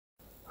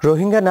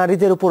রোহিঙ্গা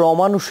নারীদের উপর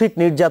অমানুষিক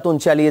নির্যাতন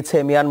চালিয়েছে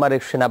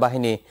মিয়ানমারের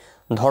সেনাবাহিনী।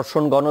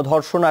 ধর্ষণ,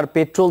 গণধর্ষণ আর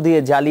পেট্রোল দিয়ে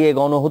জ্বালিয়ে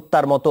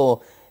গণহত্যার মতো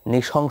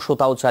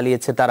নৃশংসতাও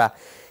চালিয়েছে তারা।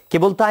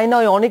 কেবল তাই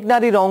নয়, অনেক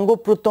নারীর অঙ্গ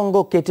প্রত্যঙ্গ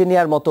কেটে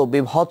নেওয়ার মতো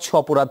বীভৎস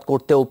অপরাধ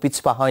করতেও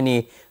পিছপা হয়নি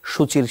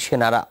সুচির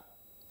সেনারা।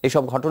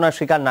 এসব ঘটনার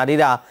শিকার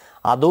নারীরা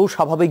আদৌ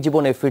স্বাভাবিক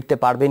জীবনে ফিরতে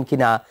পারবেন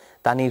কিনা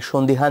তা নিয়ে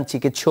সন্দিহান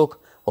চিকিৎসক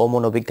ও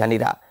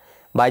মনোবিজ্ঞানীরা।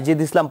 বাইজিদ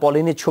ইসলাম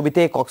পলিনের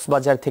ছবিতে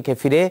কক্সবাজার থেকে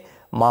ফিরে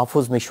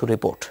মাহফুজ মিশুর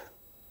রিপোর্ট।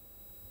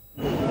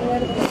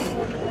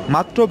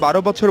 মাত্র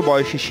 12 বছর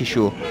বয়সী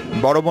শিশু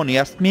বড় বোন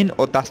ইয়াসমিন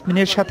ও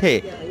তাসমিনের সাথে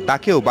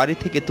তাকেও বাড়ি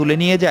থেকে তুলে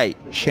নিয়ে যায়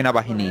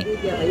সেনাবাহিনী।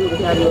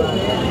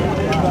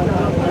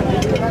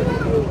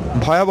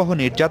 ভয়াবহ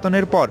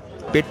নির্যাতনের পর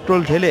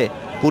পেট্রোল ঢেলে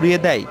পুড়িয়ে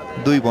দেয়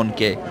দুই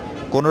বোনকে।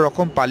 কোনো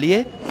রকম পালিয়ে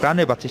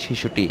প্রাণে বাঁচে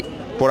শিশুটি।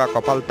 পোড়া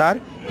কপাল তার।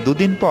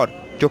 দুদিন পর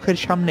চোখের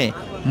সামনে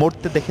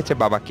মরতে দেখেছে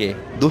বাবাকে।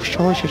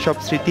 দুঃসহ সেসব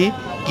স্মৃতি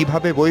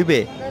কিভাবে বইবে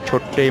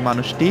ছোট্ট এই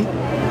মানুষটি।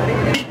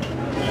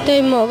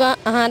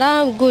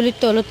 গুলি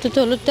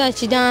তলতে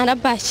আছি,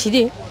 বাঁচি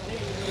দে,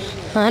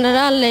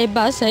 আল্লাহ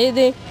বাঁচাই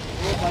দে।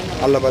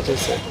 আল্লাহ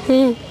বাঁচাইছে।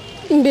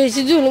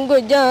 বেশি জুলুম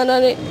করছে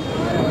আনারে।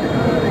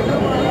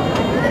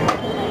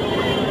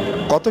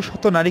 কত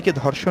শত নারীকে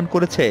ধর্ষণ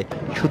করেছে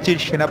সুচির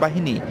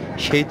সেনাবাহিনী,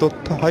 সেই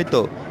তথ্য হয়তো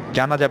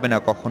জানা যাবে না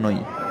কখনোই।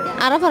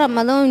 আর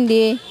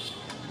দিয়ে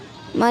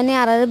মানে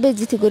আর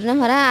বেজিতি করি না,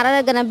 আর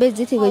গানা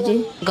বেজিতি করছি।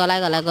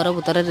 গলায় গলায় ঘরের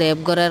ভিতরে রেপ,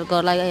 ঘরের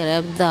গলায়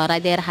রেপ ধরাই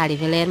দিয়ে হাড়ি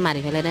ফেলে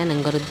মারি ফেলে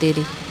ঘরের দিয়ে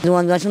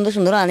সুন্দর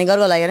সুন্দর আনি ঘর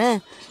গলায় না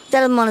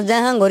তার মনে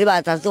যায় হ্যাঁ গরিব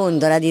আতার তো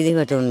ধরা দিয়ে দিই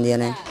পেটন দিয়ে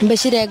না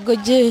বেশি রেপ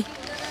করছে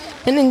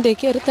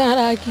দেখি আর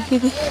তারা কি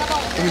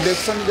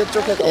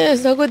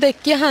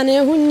দেখি হানে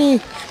শুনি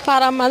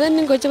পাড়া মাদের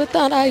করছে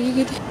তারা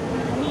কি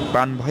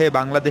প্রাণ ভয়ে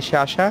বাংলাদেশে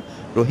আসা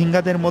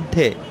রোহিঙ্গাদের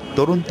মধ্যে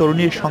তরুণ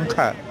তরুণীর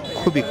সংখ্যা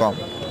খুবই কম।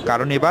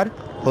 কারণ এবার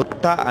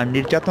হত্যা আর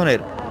নির্যাতনের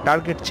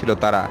টার্গেট ছিল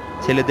তারা।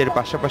 ছেলেদের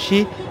পাশাপাশি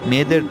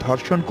মেয়েদের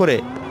ধর্ষণ করে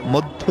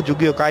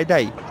মধ্যযুগীয়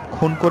কায়দায়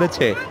খুন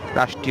করেছে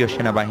রাষ্ট্রীয়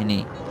সেনাবাহিনী।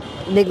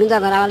 দেখুন তো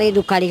আমার এই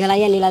দুঃখারি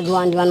খেলাই নিলা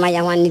জোয়ান জোয়ান মাইয়া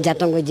আমার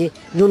নির্যাতন করছে,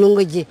 জুলুম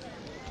করছে।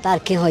 তার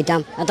কি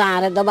হইতাম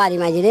আর তো বাড়ি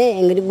মাঝি রে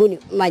এঙ্গি গুলি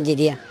মাঝি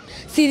দিয়া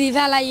সিঁড়ি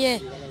ফেলাইয়ে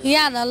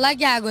ইয়াদল্লা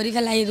গিয়া করি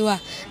ফেলাই রুয়া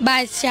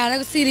বাইশে আর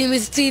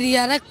সিঁড়ি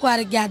আর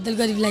কুয়ার গ্যাদল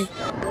করি ফেলাই।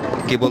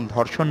 কেবল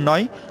ধর্ষণ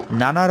নয়,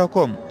 নানা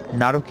রকম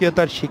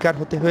নারকীয়তার শিকার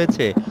হতে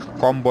হয়েছে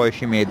কম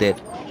বয়সী মেয়েদের।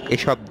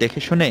 এসব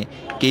দেখে শুনে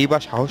কেই বা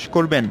সাহস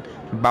করবেন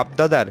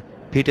বাপদাদার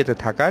ভিটেতে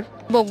থাকার।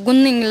 বগুন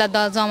নিংলা দ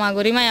জমা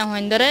করি মায়া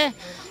হইন ধরে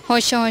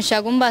হস্য হস্যা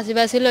গুম বাসি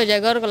বাসি লই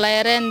যায় ঘর গলায়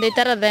আর এন্দে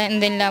তারা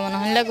দিনলা মনে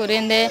হইলা করে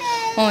এন্দে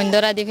হইন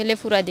ধরা দি ফেলে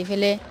ফুরা দি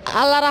ফেলে।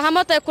 আল্লাহ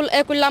রহমত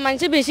একুল্লা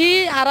মানুষ বেশি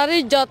হারার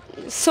ইজ্জত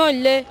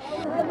চললে।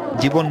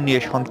 জীবন নিয়ে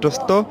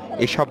সন্ত্রস্ত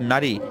এসব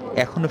নারী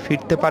এখনো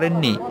ফিরতে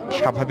পারেননি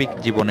স্বাভাবিক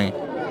জীবনে।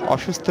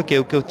 অসুস্থ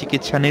কেউ কেউ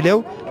চিকিৎসা নিলেও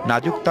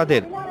নাজুক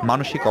তাদের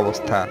মানসিক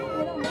অবস্থা।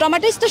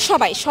 ট্রমাটাইজ তো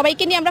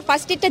সবাইকে নিয়ে আমরা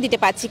ফার্স্ট এডটা দিতে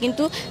পারছি,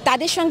 কিন্তু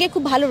তাদের সঙ্গে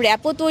খুব ভালো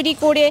র্যাপও তৈরি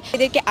করে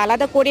এদেরকে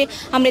আলাদা করে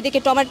আমরা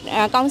এদেরকে ট্রমা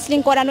কাউন্সিলিং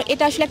করানো,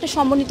 এটা আসলে একটা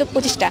সমন্বিত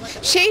প্রচেষ্টা।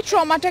 সেই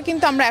ট্রমাটা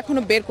কিন্তু আমরা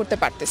এখনো বের করতে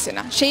পারতেছি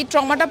না, সেই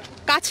ট্রমাটা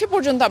কাছে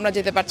পর্যন্ত আমরা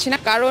যেতে পারছি না,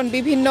 কারণ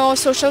বিভিন্ন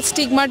সোশ্যাল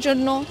স্টিগমার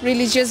জন্য,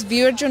 রিলিজিয়াস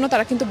ভিউয়ের জন্য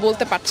তারা কিন্তু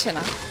বলতে পারছে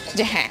না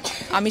যে হ্যাঁ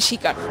আমি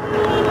শিকার।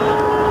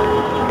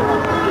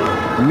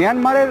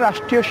 মিয়ানমারের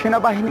রাষ্ট্রীয়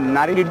সেনাবাহিনী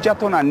নারী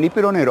নির্যাতন আর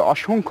নিপীড়নের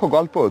অসংখ্য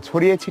গল্প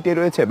ছড়িয়ে ছিটিয়ে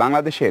রয়েছে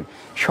বাংলাদেশের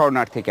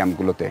শরণার্থী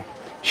ক্যাম্পগুলোতে।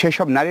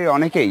 সেসব নারীর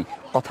অনেকেই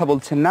কথা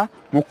বলছেন না,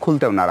 মুখ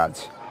খুলতেও নারাজ।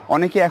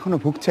 অনেকে এখনো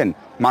ভুগছেন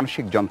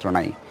মানসিক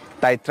যন্ত্রণায়।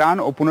 তাই ত্রাণ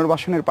ও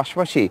পুনর্বাসনের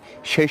পাশাপাশি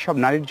সেই সব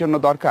নারীর জন্য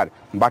দরকার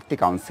বাড়তি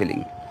কাউন্সিলিং।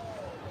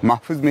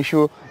 মাহফুজ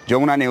মিশু,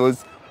 যমুনা নিউজ,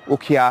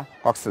 উখিয়া,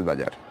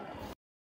 কক্সবাজার।